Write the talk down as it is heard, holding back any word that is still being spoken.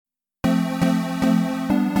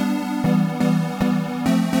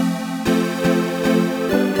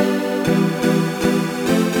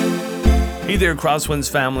there, Crosswinds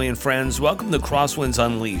family and friends. Welcome to Crosswinds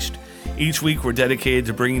Unleashed. Each week, we're dedicated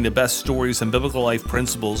to bringing the best stories and biblical life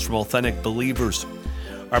principles from authentic believers.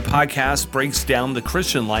 Our podcast breaks down the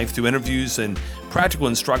Christian life through interviews and practical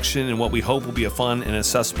instruction in what we hope will be a fun and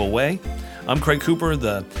accessible way. I'm Craig Cooper,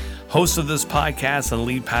 the host of this podcast and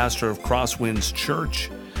lead pastor of Crosswinds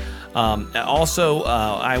Church.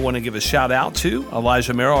 I want to give a shout out to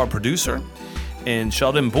Elijah Merrill, our producer, and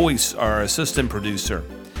Sheldon Boyce, our assistant producer.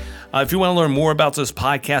 If you want to learn more about this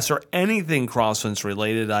podcast or anything Crosswinds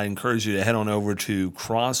related, I encourage you to head on over to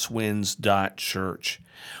crosswinds.church.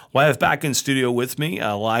 Well, I have back in studio with me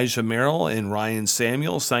Elijah Merrill and Ryan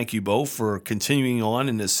Samuels. Thank you both for continuing on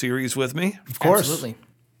in this series with me. Of course. Absolutely.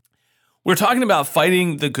 We're talking about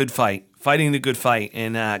fighting the good fight,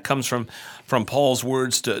 and it comes from Paul's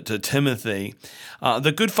words to Timothy.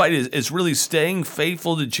 The good fight is really staying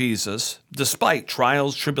faithful to Jesus despite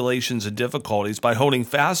trials, tribulations, and difficulties by holding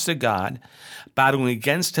fast to God, battling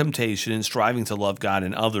against temptation, and striving to love God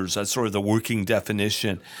and others. That's sort of the working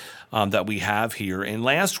definition that we have here. And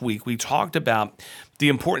last week, we talked about the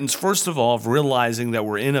importance, first of all, of realizing that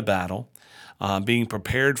we're in a battle, being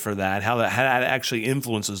prepared for that, how that actually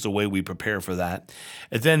influences the way we prepare for that.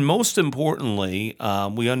 And then most importantly,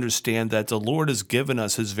 we understand that the Lord has given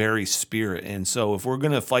us His very Spirit. And so if we're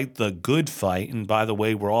going to fight the good fight, and by the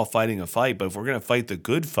way, we're all fighting a fight, but if we're going to fight the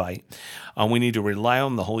good fight, we need to rely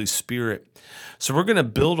on the Holy Spirit. So we're going to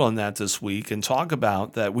build on that this week and talk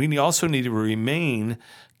about that we also need to remain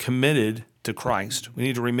committed to Christ. We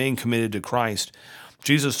need to remain committed to Christ.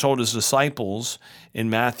 Jesus told His disciples in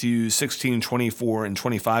Matthew 16:24 and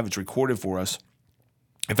 25, it's recorded for us,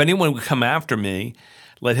 "If anyone would come after me,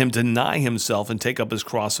 let him deny himself and take up his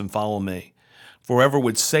cross and follow me. For whoever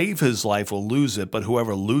would save his life will lose it, but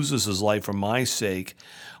whoever loses his life for my sake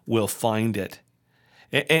will find it."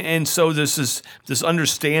 And so this is this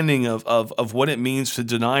understanding of what it means to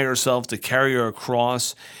deny ourselves, to carry our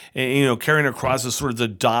cross. And, carrying our cross is sort of to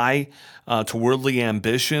die to worldly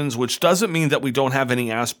ambitions, which doesn't mean that we don't have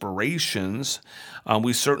any aspirations.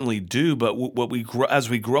 We certainly do, but as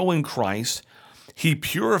we grow in Christ, He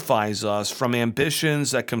purifies us from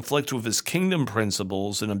ambitions that conflict with His kingdom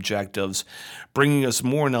principles and objectives, bringing us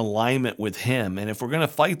more in alignment with Him. And if we're going to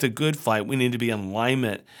fight the good fight, we need to be in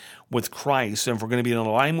alignment with Christ. And if we're going to be in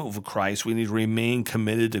alignment with Christ, we need to remain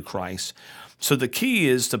committed to Christ. So the key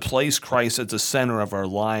is to place Christ at the center of our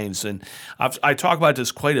lives. And I talk about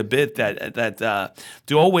this quite a bit, that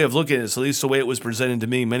the old way of looking at it, at least the way it was presented to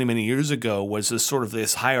me many, many years ago, was this sort of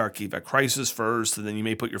this hierarchy that Christ is first, and then you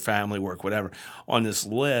may put your family, work, whatever, on this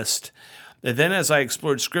list. And then as I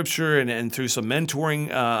explored Scripture and through some mentoring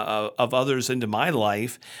of others into my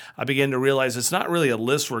life, I began to realize it's not really a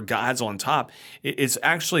list where God's on top. It's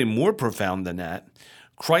actually more profound than that.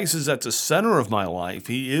 Christ is at the center of my life.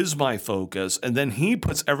 He is my focus, and then He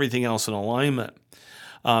puts everything else in alignment.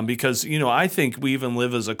 Because, I think we even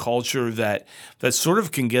live as a culture that sort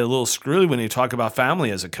of can get a little screwy when they talk about family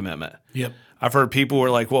as a commitment. Yep. I've heard people who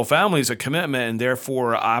are like, well, family is a commitment, and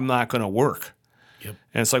therefore I'm not going to work. Yep.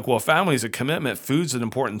 And it's like, well, family is a commitment. Food's an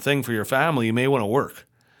important thing for your family. You may want to work.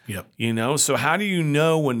 Yep. So how do you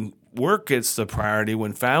know when work gets the priority,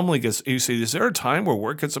 when family gets, you see, is there a time where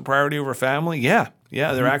work gets a priority over family? Yeah,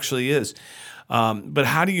 there actually is. But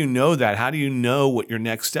how do you know that? How do you know what your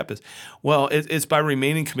next step is? Well, it's by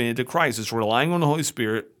remaining committed to Christ. It's relying on the Holy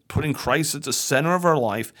Spirit, putting Christ at the center of our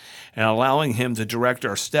life, and allowing Him to direct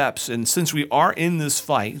our steps. And since we are in this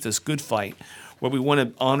fight, this good fight, where we want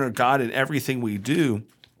to honor God in everything we do,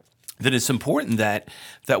 then it's important that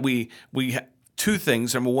we two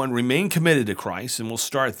things. Number one, remain committed to Christ, and we'll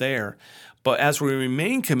start there. But as we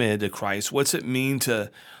remain committed to Christ, what's it mean to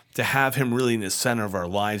have Him really in the center of our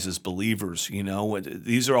lives as believers?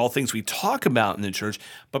 These are all things we talk about in the church,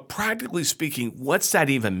 but practically speaking, what's that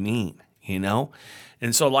even mean?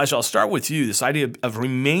 And so, Elijah, I'll start with you, this idea of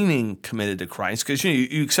remaining committed to Christ, because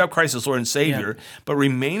you accept Christ as Lord and Savior, but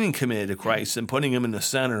remaining committed to Christ and putting Him in the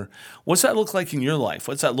center. What's that look like in your life?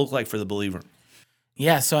 What's that look like for the believer?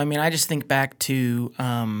 Yeah, so I just think back to,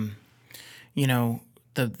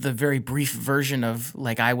 the very brief version of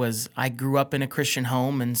I grew up in a Christian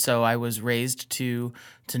home, and so I was raised to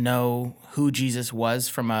know who Jesus was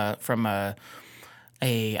from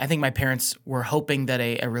I think my parents were hoping that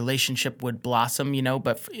a relationship would blossom,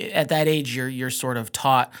 but at that age you're sort of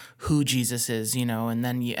taught who Jesus is, and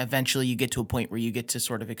then eventually you get to a point where you get to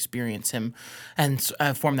sort of experience Him and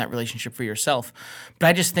form that relationship for yourself. But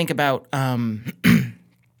I just think about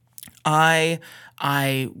I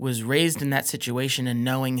was raised in that situation and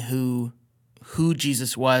knowing who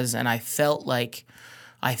Jesus was, and I felt like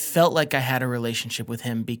I had a relationship with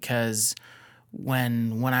Him because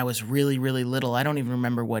when I was really, really little, I don't even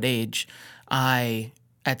remember what age, I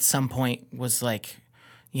at some point was like,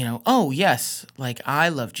 oh yes, like I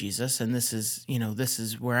love Jesus and this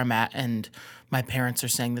is where I'm at and my parents are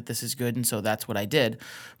saying that this is good and so that's what I did.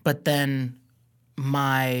 But then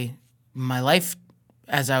my life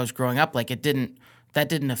as I was growing up, like that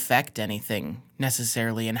didn't affect anything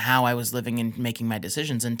necessarily in how I was living and making my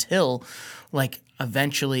decisions until like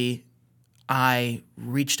eventually I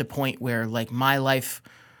reached a point where like my life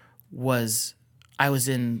I was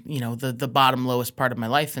in, the bottom lowest part of my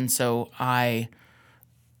life. And so I,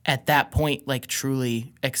 at that point, like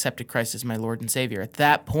truly accepted Christ as my Lord and Savior. At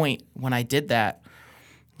that point, when I did that,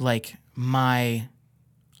 like I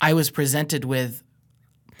was presented with,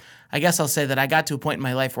 I guess I'll say that I got to a point in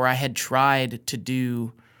my life where I had tried to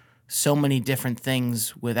do so many different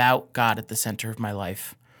things without God at the center of my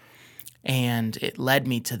life. And it led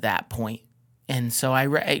me to that point. And so I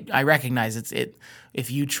recognize if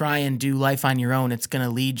you try and do life on your own, it's going to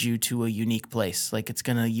lead you to a unique place. Like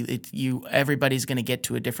everybody's going to get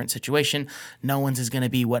to a different situation. No one's is going to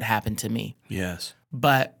be what happened to me. Yes.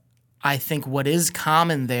 But I think what is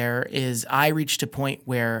common there is I reached a point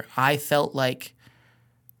where I felt like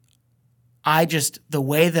the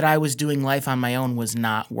way that I was doing life on my own was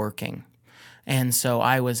not working. And so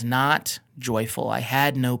I was not joyful. I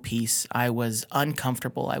had no peace. I was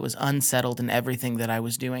uncomfortable. I was unsettled in everything that I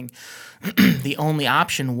was doing. The only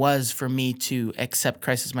option was for me to accept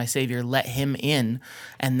Christ as my Savior, let Him in,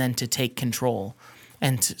 and then to take control.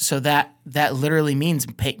 And so that literally means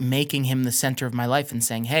making Him the center of my life and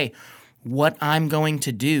saying, hey, what I'm going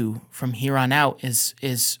to do from here on out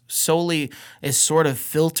is sort of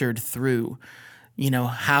filtered through,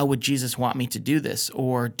 how would Jesus want me to do this?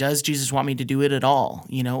 Or does Jesus want me to do it at all?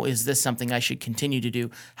 Is this something I should continue to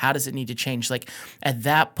do? How does it need to change? Like at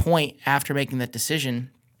that point, after making that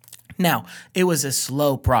decision, now it was a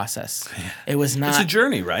slow process. It was not. It's a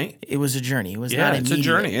journey, right? It was a journey. It was not immediate. It's a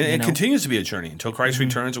journey. It continues to be a journey until Christ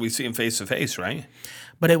returns and we see Him face to face, right?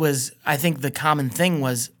 But I think the common thing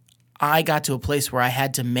was I got to a place where I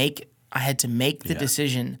had to make the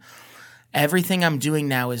decision. Everything I'm doing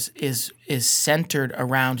now is centered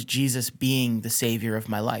around Jesus being the Savior of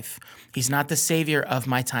my life. He's not the Savior of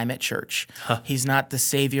my time at church. He's not the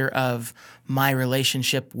Savior of my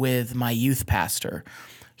relationship with my youth pastor.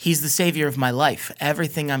 He's the Savior of my life.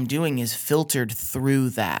 Everything I'm doing is filtered through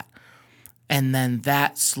that. And then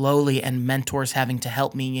that slowly, and mentors having to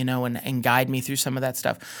help me, and guide me through some of that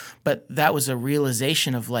stuff. But that was a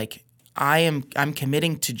realization of like, I'm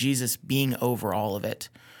committing to Jesus being over all of it,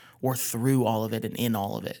 or through all of it and in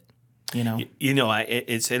all of it,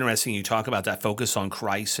 It's interesting you talk about that focus on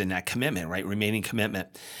Christ and that commitment, right? Remaining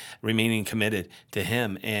committed to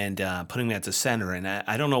Him and putting that at the center. And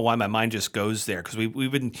I don't know why my mind just goes there because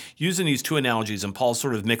we've been using these two analogies, and Paul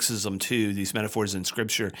sort of mixes them too, these metaphors in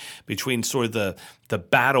Scripture, between sort of the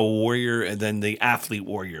battle warrior and then the athlete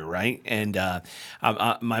warrior, right? And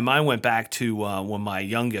my mind went back to when my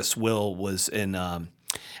youngest, Will, was in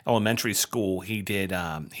elementary school. He did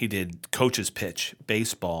coach's pitch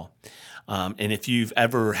baseball, and if you've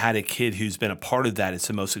ever had a kid who's been a part of that, it's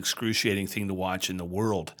the most excruciating thing to watch in the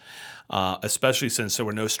world, especially since there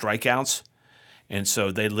were no strikeouts. And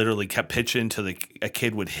so they literally kept pitching till a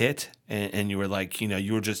kid would hit, and you were like,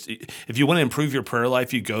 you were just, if you want to improve your prayer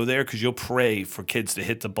life, you go there because you'll pray for kids to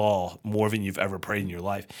hit the ball more than you've ever prayed in your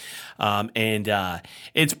life. And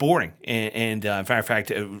it's boring. And in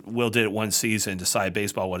fact, Will did it one season, decided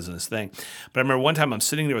baseball wasn't his thing. But I remember one time I'm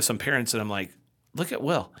sitting there with some parents, and I'm like, look at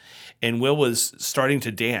Will. And Will was starting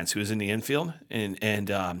to dance. He was in the infield,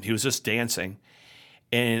 and he was just dancing.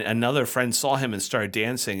 And another friend saw him and started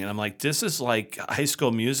dancing. And I'm like, this is like High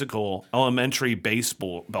School Musical, elementary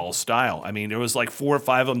baseball style. I mean, there was like 4 or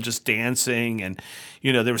 5 of them just dancing. And,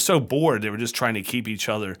 they were so bored. They were just trying to keep each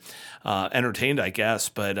other entertained, I guess.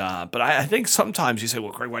 But I think sometimes you say,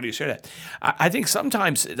 well, Craig, why do you share that? I think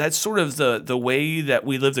sometimes that's sort of the way that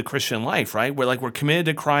we live the Christian life, right? We're committed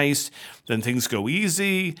to Christ, then things go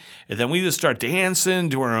easy, and then we just start dancing,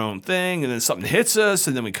 do our own thing, and then something hits us,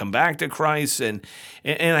 and then we come back to Christ. And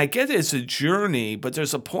I get it's a journey, but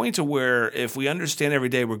there's a point to where if we understand every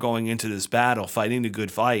day we're going into this battle, fighting the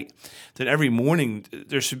good fight, then every morning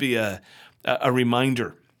there should be a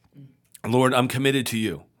reminder, Lord, I'm committed to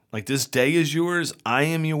you. Like this day is yours. I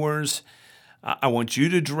am yours. I want you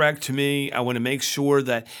to direct me. I want to make sure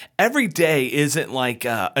that every day isn't like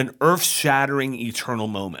an earth-shattering eternal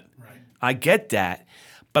moment. Right. I get that,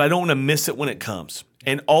 but I don't want to miss it when it comes.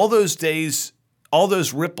 And all those days, all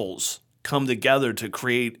those ripples come together to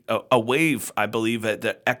create a wave, I believe,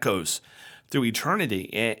 that echoes through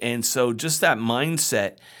eternity. And so just that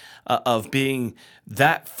mindset of being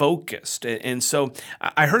that focused. And so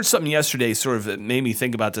I heard something yesterday sort of that made me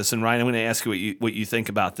think about this. And Ryan, I'm going to ask you what you think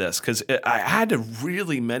about this, because I had to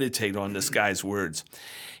really meditate on this guy's words.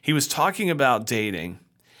 He was talking about dating,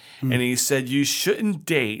 and he said you shouldn't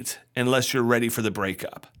date unless you're ready for the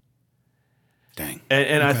breakup. Dang.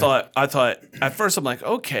 And okay. I thought at first I'm like,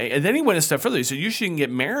 okay. And then he went a step further. He said you shouldn't get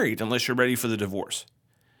married unless you're ready for the divorce.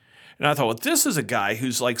 And I thought, well, this is a guy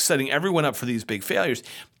who's like setting everyone up for these big failures.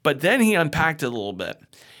 But then he unpacked it a little bit.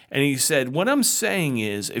 And he said, what I'm saying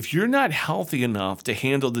is, if you're not healthy enough to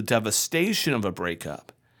handle the devastation of a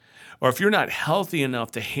breakup, or if you're not healthy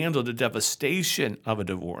enough to handle the devastation of a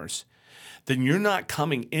divorce, then you're not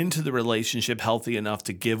coming into the relationship healthy enough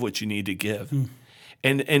to give what you need to give.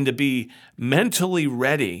 And to be mentally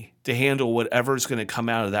ready to handle whatever's going to come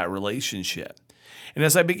out of that relationship. And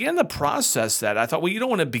as I began to process that, I thought, well, you don't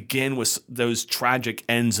want to begin with those tragic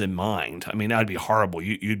ends in mind. I mean, that would be horrible.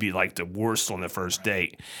 You'd be like the worst on the first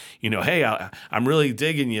date. Hey, I'm really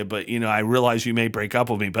digging you, but, I realize you may break up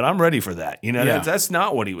with me, but I'm ready for that. That's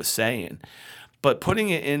not what he was saying. But putting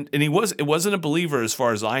it in, and it wasn't a believer as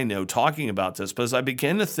far as I know talking about this, but as I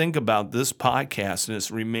began to think about this podcast and it's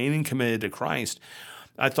remaining committed to Christ,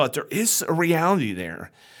 I thought there is a reality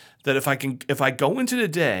there that if I go into the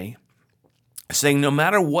day saying no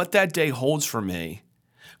matter what that day holds for me,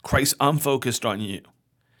 Christ, I'm focused on you.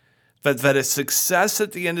 That a success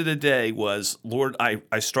at the end of the day was, Lord, I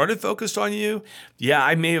started focused on you. Yeah,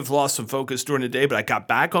 I may have lost some focus during the day, but I got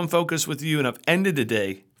back on focus with you, and I've ended the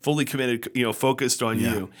day fully committed, focused on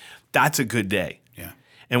you. That's a good day. Yeah.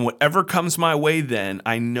 And whatever comes my way, then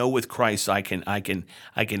I know with Christ I can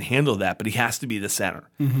handle that. But He has to be the center.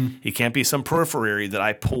 Mm-hmm. He can't be some periphery that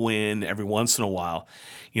I pull in every once in a while.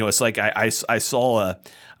 It's like I saw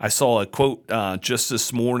a quote just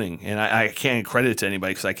this morning, and I can't credit it to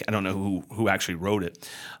anybody because I don't know who actually wrote it.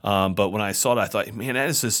 But when I saw it, I thought, man, that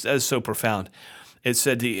is so profound. It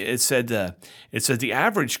said the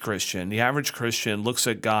average Christian looks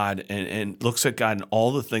at God and looks at God and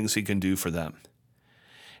all the things He can do for them.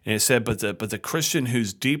 And it said, but the Christian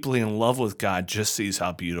who's deeply in love with God just sees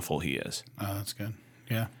how beautiful He is. Oh, that's good.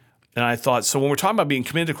 Yeah. And I thought, so when we're talking about being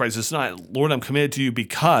committed to Christ, it's not, Lord, I'm committed to you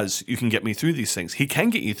because you can get me through these things. He can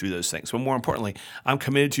get you through those things. But more importantly, I'm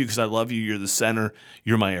committed to you because I love you. You're the center.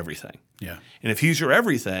 You're my everything. Yeah. And if He's your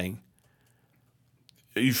everything,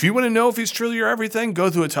 if you want to know if He's truly your everything, go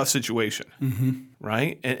through a tough situation,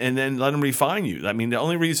 right? And then let Him refine you. I mean, the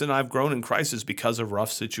only reason I've grown in Christ is because of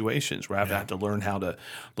rough situations where I've had to learn how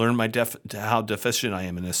how deficient I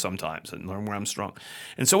am in this sometimes and learn where I'm strong.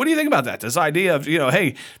 And so what do you think about that? This idea of,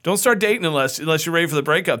 hey, don't start dating unless you're ready for the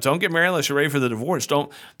breakup. Don't get married unless you're ready for the divorce.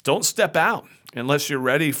 Don't step out unless you're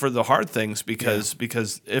ready for the hard things because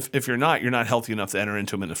if you're not healthy enough to enter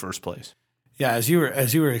into them in the first place. Yeah, as you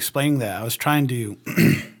were explaining that, I was trying to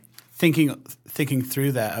thinking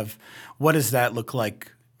through that of what does that look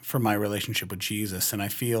like for my relationship with Jesus, and I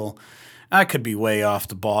feel I could be way off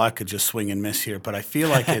the ball. I could just swing and miss here, but I feel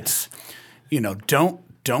like it's don't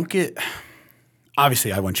get.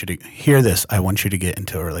 Obviously, I want you to hear this. I want you to get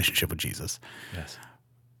into a relationship with Jesus. Yes,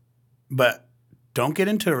 but don't get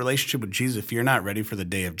into a relationship with Jesus if you're not ready for the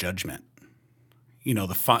day of judgment.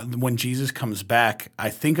 When Jesus comes back,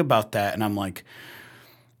 I think about that and I'm like,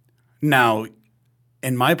 now,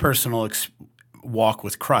 in my personal walk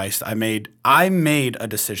with Christ, I made a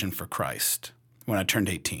decision for Christ when I turned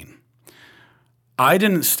 18. I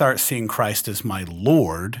didn't start seeing Christ as my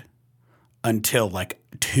Lord until like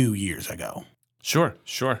 2 years ago. Sure.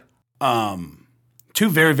 Two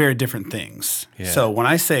very, very different things. Yeah. So when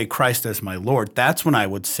I say Christ as my Lord, that's when I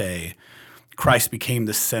would say Christ became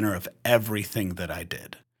the center of everything that I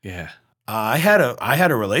did. Yeah. I had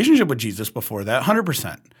a relationship with Jesus before that,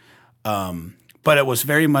 100%. But it was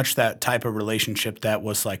very much that type of relationship that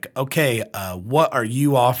was like, okay, what are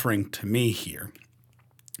you offering to me here?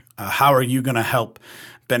 How are you going to help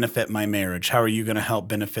benefit my marriage? How are you going to help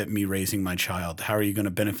benefit me raising my child? How are you going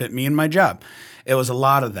to benefit me in my job? It was a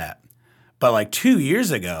lot of that. But like 2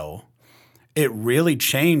 years ago, it really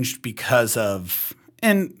changed because of,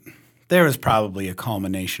 and there was probably a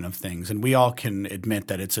culmination of things, and we all can admit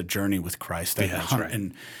that it's a journey with Christ. Yeah, that's right.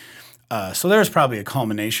 And so there was probably a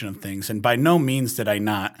culmination of things, and by no means did I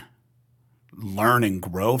not learn and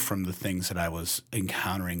grow from the things that I was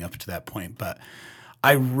encountering up to that point. But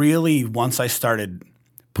I really, once I started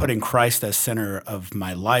putting Christ as center of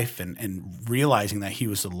my life and realizing that He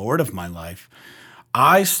was the Lord of my life,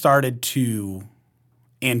 I started to,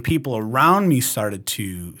 and people around me started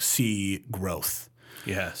to see growth.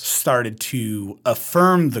 Yes. Started to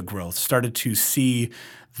affirm the growth, started to see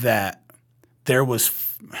that there was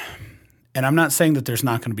and I'm not saying that there's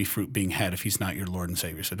not going to be fruit being had if he's not your Lord and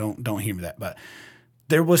Savior, so don't hear me that, but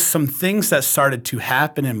there was some things that started to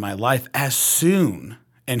happen in my life as soon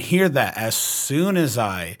as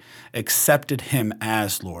I accepted him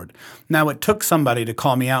as Lord. Now, it took somebody to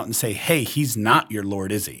call me out and say, hey, he's not your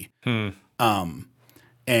Lord, is he?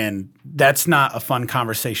 And that's not a fun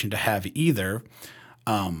conversation to have either.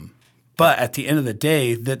 But at the end of the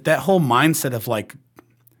day, that whole mindset of like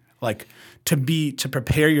to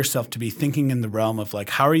prepare yourself to be thinking in the realm of like,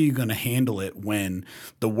 how are you going to handle it when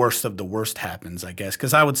the worst of the worst happens, I guess?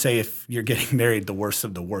 Because I would say if you're getting married, the worst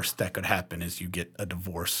of the worst that could happen is you get a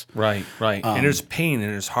divorce. Right. And there's pain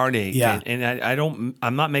and there's heartache. Yeah. And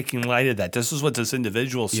I'm not making light of that. This is what this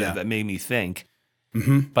individual said that made me think.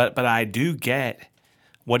 But I do get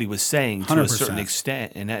what he was saying to 100%. a certain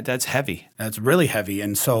extent, and that's heavy. That's really heavy.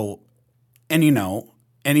 And so, and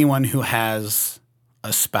anyone who has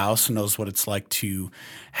a spouse knows what it's like to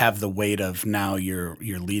have the weight of now you're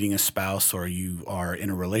leading a spouse or you are in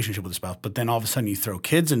a relationship with a spouse, but then all of a sudden you throw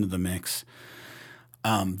kids into the mix.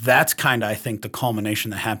 That's kind of, I think, the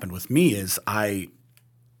culmination that happened with me is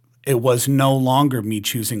it was no longer me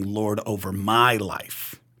choosing Lord over my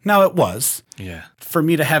life. Now it was. Yeah. For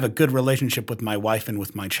me to have a good relationship with my wife and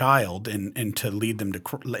with my child and to lead them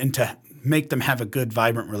and to make them have a good,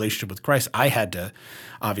 vibrant relationship with Christ, I had to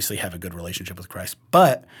obviously have a good relationship with Christ.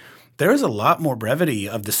 But there is a lot more brevity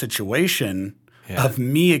of the situation of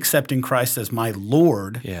me accepting Christ as my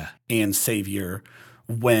Lord and Savior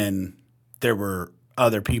when there were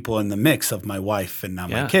other people in the mix of my wife and now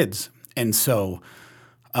my kids. And so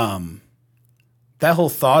that whole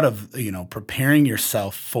thought of, preparing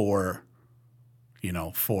yourself for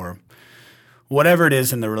whatever it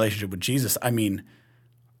is in the relationship with Jesus, I mean,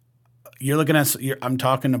 I'm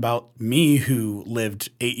talking about me who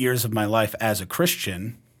lived 8 years of my life as a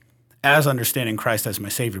Christian, as understanding Christ as my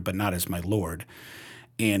Savior, but not as my Lord.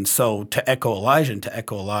 And so to echo Elijah and to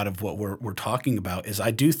echo a lot of what we're talking about is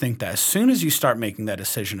I do think that as soon as you start making that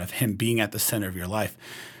decision of him being at the center of your life,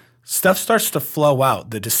 stuff starts to flow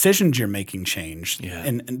out. The decisions you're making change. Yeah.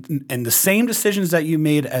 And the same decisions that you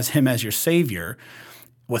made as him as your Savior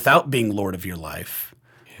without being Lord of your life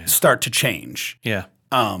start to change. Yeah.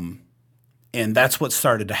 And that's what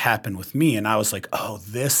started to happen with me. And I was like, oh,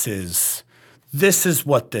 this is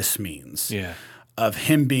what this means. Yeah. Of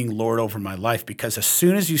him being Lord over my life. Because as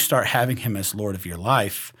soon as you start having him as Lord of your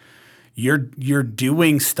life, you're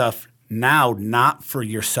doing stuff now not for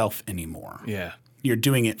yourself anymore. Yeah. You're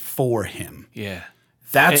doing it for him. Yeah.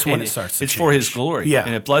 That's when it starts to It's change. for his glory. Yeah.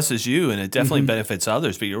 And it blesses you, and it definitely benefits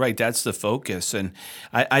others. But you're right, that's the focus. And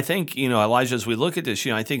I think, Elijah, as we look at this,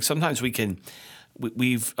 I think sometimes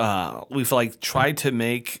we've like tried to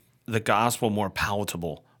make the gospel more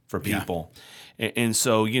palatable for people. And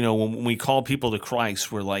so, when we call people to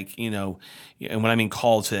Christ, we're like, and when I mean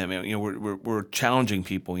call to him, we're challenging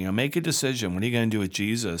people, make a decision. What are you going to do with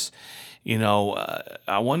Jesus?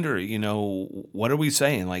 I wonder, what are we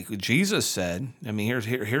saying? Like Jesus said, I mean,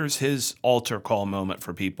 here's his altar call moment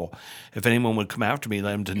for people. If anyone would come after me,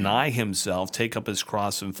 let him deny himself, take up his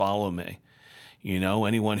cross and follow me.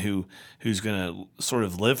 Anyone who's going to sort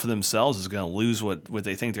of live for themselves is going to lose what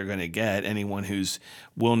they think they're going to get. Anyone who's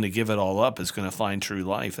willing to give it all up is going to find true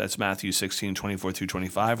life. That's Matthew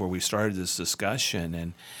 16:24-25, where we started this discussion.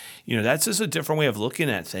 And, that's just a different way of looking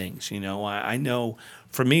at things. I know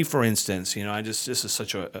for me, for instance, this is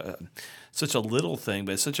such a little thing,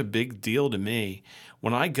 but it's such a big deal to me.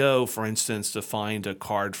 When I go, for instance, to find a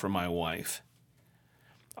card for my wife,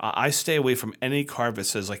 I stay away from any card that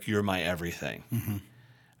says, like, you're my everything. Mm-hmm.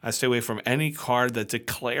 I stay away from any card that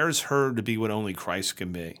declares her to be what only Christ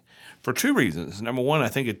can be for two reasons. Number one, I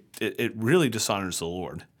think it really dishonors the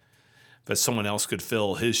Lord that someone else could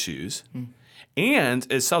fill his shoes. Mm. And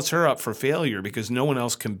it sets her up for failure because no one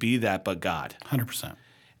else can be that but God. 100%.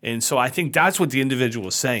 And so I think that's what the individual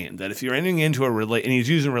is saying, that if you're entering into and he's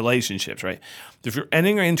using relationships, right? If you're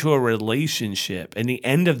entering into a relationship and the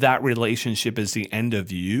end of that relationship is the end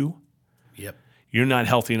of you, you're not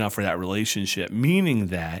healthy enough for that relationship, meaning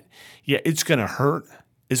that, it's going to hurt.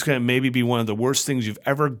 It's going to maybe be one of the worst things you've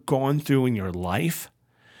ever gone through in your life.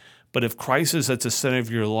 But if Christ is at the center of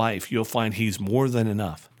your life, you'll find he's more than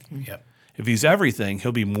enough. Yep. If he's everything,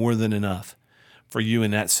 he'll be more than enough for you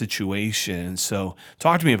in that situation. So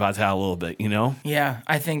talk to me about that a little bit, Yeah,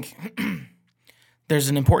 I think there's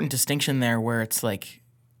an important distinction there where it's like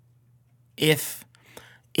if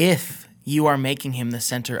you are making him the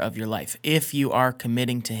center of your life, if you are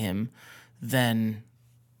committing to him, then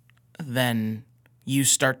you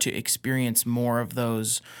start to experience more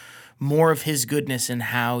of his goodness in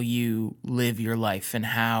how you live your life and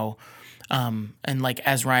how And like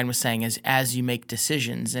as Ryan was saying, as you make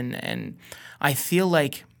decisions, and I feel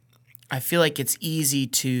like it's easy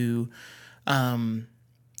to,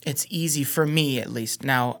 it's easy for me at least.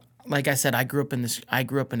 Now, like I said, I grew up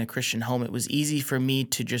in a Christian home. It was easy for me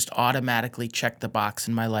to just automatically check the box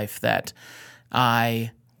in my life that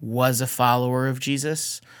I was a follower of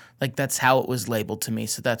Jesus. Like that's how it was labeled to me.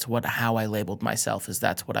 So that's how I labeled myself, is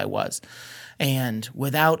that's what I was. And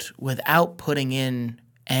without putting in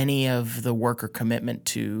any of the work or commitment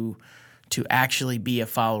to actually be a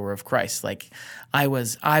follower of Christ. Like I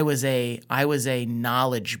was a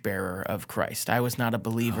knowledge bearer of Christ. I was not a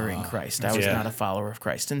believer in Christ. I was not a follower of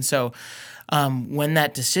Christ. And so when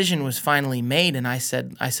that decision was finally made, and I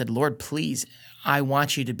said, Lord, please, I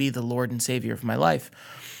want you to be the Lord and Savior of my life.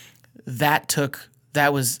 That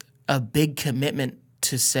was a big commitment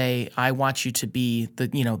to say, I want you to be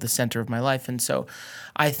the center of my life. And so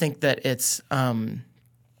I think that it's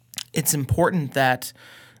important that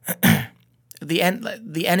the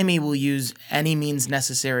enemy will use any means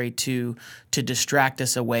necessary to distract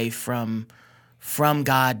us away from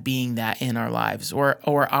God being that in our lives, or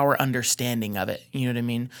our understanding of it. You know what I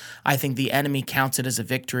mean? I think the enemy counts it as a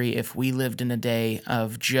victory if we lived in a day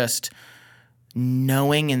of just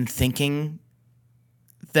knowing and thinking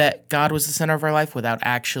that God was the center of our life without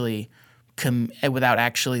actually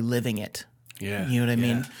living it. Yeah. You know what I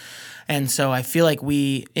mean? And so I feel like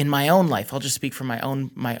in my own life, I'll just speak for my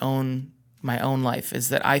own life, is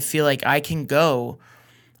that I feel like I can go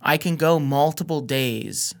multiple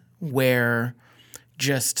days where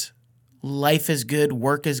just life is good,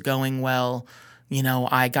 work is going well,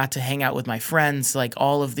 I got to hang out with my friends, like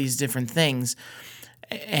all of these different things.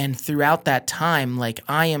 And throughout that time, like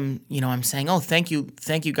I am, I'm saying, oh, thank you,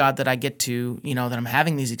 God, that I get to, that I'm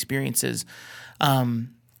having these experiences. But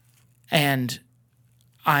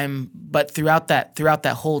throughout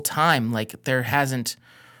that whole time, like there hasn't,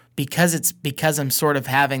 because I'm sort of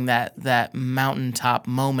having that mountaintop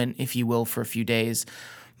moment, if you will, for a few days,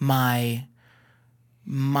 my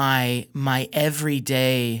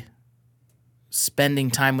everyday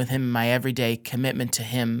spending time with him, my everyday commitment to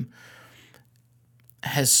him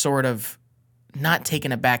has sort of not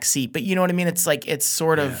taken a back seat, but you know what I mean? It's like, it's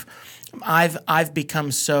sort of, I've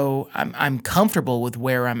become so, I'm comfortable with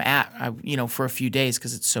where I'm at, for a few days,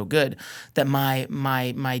 because it's so good, that my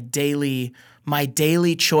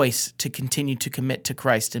daily choice to continue to commit to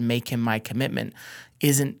Christ and make him my commitment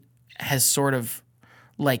has sort of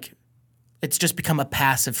like, it's just become a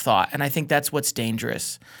passive thought. And I think that's what's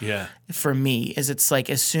dangerous for me, is it's like,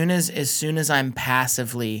 as soon as I'm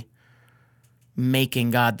passively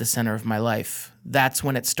making God the center of my life, that's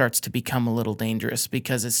when it starts to become a little dangerous,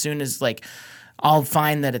 because as soon as like I'll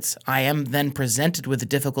find that I am then presented with a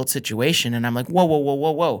difficult situation and I'm like,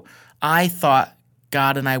 whoa. I thought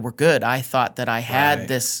God and I were good. I thought that I had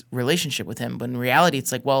this relationship with him. But in reality,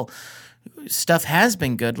 it's like, well, stuff has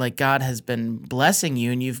been good. Like God has been blessing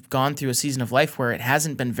you, and you've gone through a season of life where it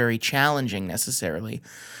hasn't been very challenging necessarily.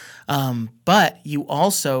 But you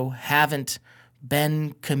also haven't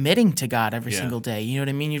been committing to God every single day. You know what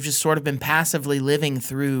I mean? You've just sort of been passively living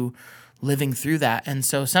through that. And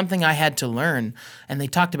so something I had to learn, and they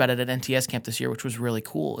talked about it at NTS camp this year, which was really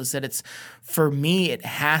cool, is that for me, it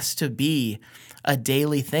has to be a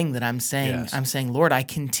daily thing that I'm saying, Lord,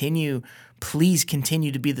 please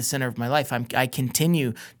continue to be the center of my life. I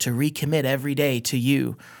continue to recommit every day to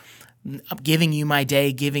you, giving you my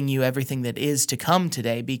day, giving you everything that is to come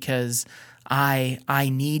today, because I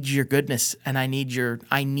need your goodness, and I need your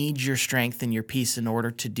strength and your peace in order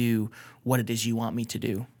to do what it is you want me to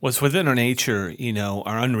do. Well, it's within our nature,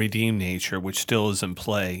 our unredeemed nature, which still is in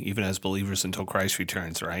play, even as believers until Christ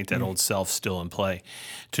returns, right? That old self still in play,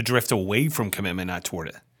 to drift away from commitment, not toward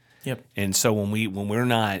it. Yep. And so when we're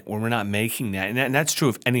not making that, and that's true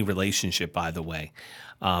of any relationship, by the way.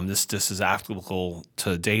 This is applicable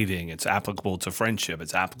to dating. It's applicable to friendship.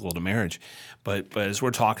 It's applicable to marriage. But as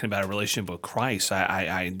we're talking about a relationship with Christ,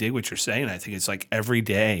 I dig what you're saying. I think it's like every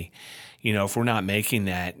day, if we're not making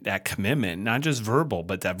that commitment, not just verbal,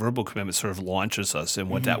 but that verbal commitment sort of launches us in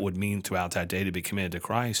what that would mean throughout that day to be committed to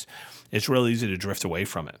Christ, it's really easy to drift away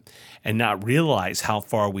from it and not realize how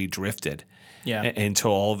far we drifted. Yeah.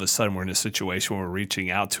 Until all of a sudden we're in a situation where we're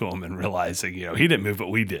reaching out to him and realizing, he didn't move,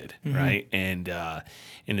 but we did, right? And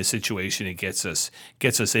in a situation it gets us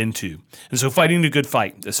into. And so fighting the good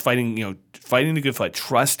fight, fighting the good fight,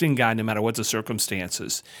 trusting God no matter what the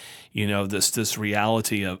circumstances, this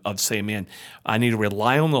reality of saying, man, I need to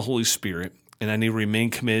rely on the Holy Spirit and I need to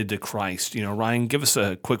remain committed to Christ. Ryan, give us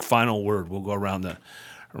a quick final word. We'll go around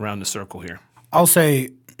the circle here. I'll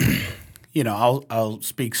say, I'll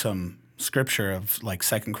speak some scripture of like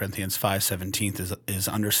 2 Corinthians 5:17 is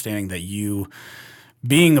understanding that you,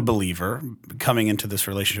 being a believer, coming into this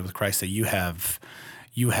relationship with Christ, that you have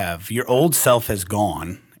your old self has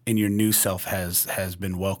gone and your new self has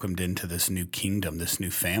been welcomed into this new kingdom, this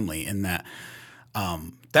new family. And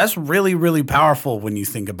that's really, really powerful when you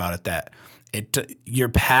think about it, that your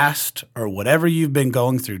past or whatever you've been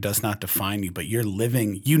going through does not define you, but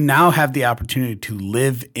you now have the opportunity to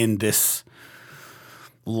live in this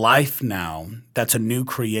life now that's a new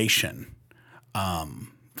creation.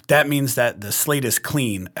 That means that the slate is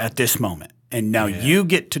clean at this moment. And now you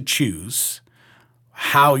get to choose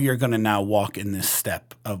how you're going to now walk in this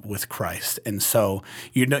step with Christ. And so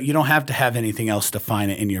you don't have to have anything else define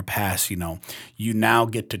it in your past. You now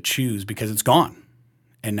get to choose because it's gone.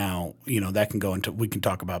 And now, that can go into, we can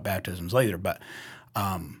talk about baptisms later, but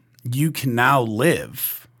you can now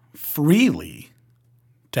live freely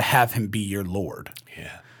to have him be your Lord.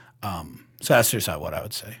 Yeah. So that's just what I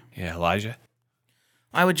would say. Yeah, Elijah?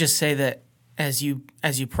 I would just say that as you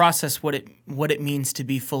process what it means to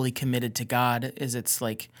be fully committed to God, is it's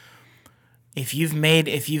like if you've made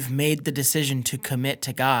the decision to commit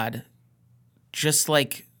to God, just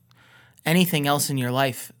like anything else in your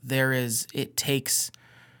life, it takes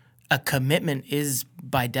a commitment. Is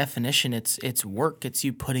by definition it's work. It's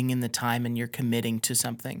you putting in the time and you're committing to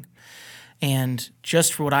something. And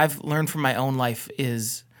just for what I've learned from my own life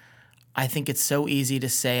is I think it's so easy to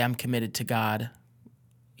say I'm committed to God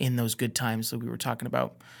in those good times that we were talking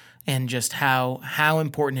about, and just how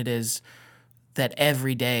important it is that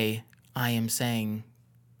every day I am saying,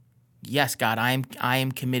 yes, God, I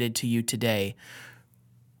am committed to you today,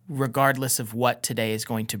 regardless of what today is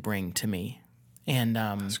going to bring to me. And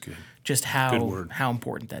that's good. Just how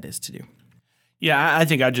important that is to do. Yeah, I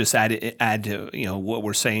think I'd just add to what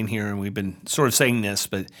we're saying here, and we've been sort of saying this,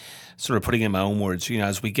 but sort of putting it in my own words.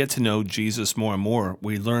 As we get to know Jesus more and more,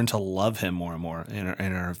 we learn to love him more and more,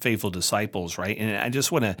 and our faithful disciples, right? And I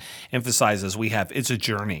just want to emphasize, it's a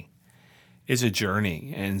journey. It's a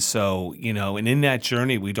journey, and so and in that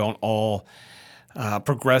journey, we don't all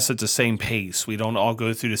progress at the same pace. We don't all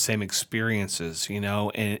go through the same experiences,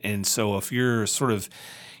 and so if you're sort of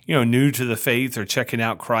new to the faith or checking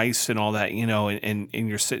out Christ and all that, and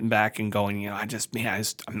you're sitting back and going,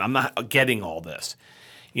 I'm not getting all this.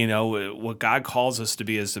 What God calls us to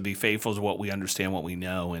be is to be faithful to what we understand, what we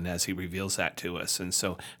know, and as he reveals that to us. And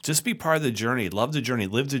so just be part of the journey, love the journey,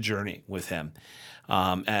 live the journey with him.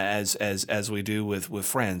 As we do with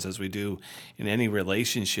friends, as we do in any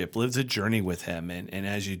relationship, live the journey with him. And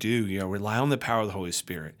as you do, rely on the power of the Holy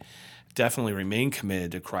Spirit. Definitely remain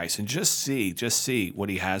committed to Christ and just see what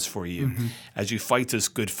he has for you as you fight this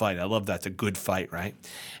good fight. I love that, the good fight, right?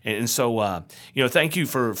 And so, thank you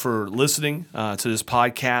for listening to this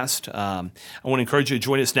podcast. I want to encourage you to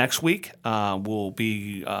join us next week. We'll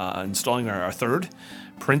be installing our third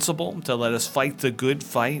principle to let us fight the good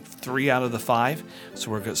fight, 3 out of the 5.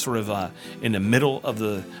 So we're sort of in the middle of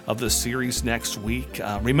the series next week.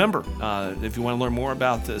 Remember, if you want to learn more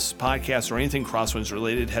about this podcast or anything Crosswinds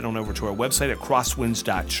related, head on over to our website at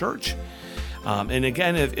crosswinds.church. And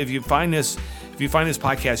again, if you find this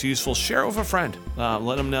podcast useful, share it with a friend.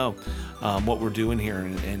 Let them know what we're doing here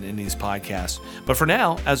in these podcasts. But for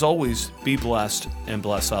now, as always, be blessed and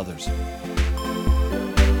bless others.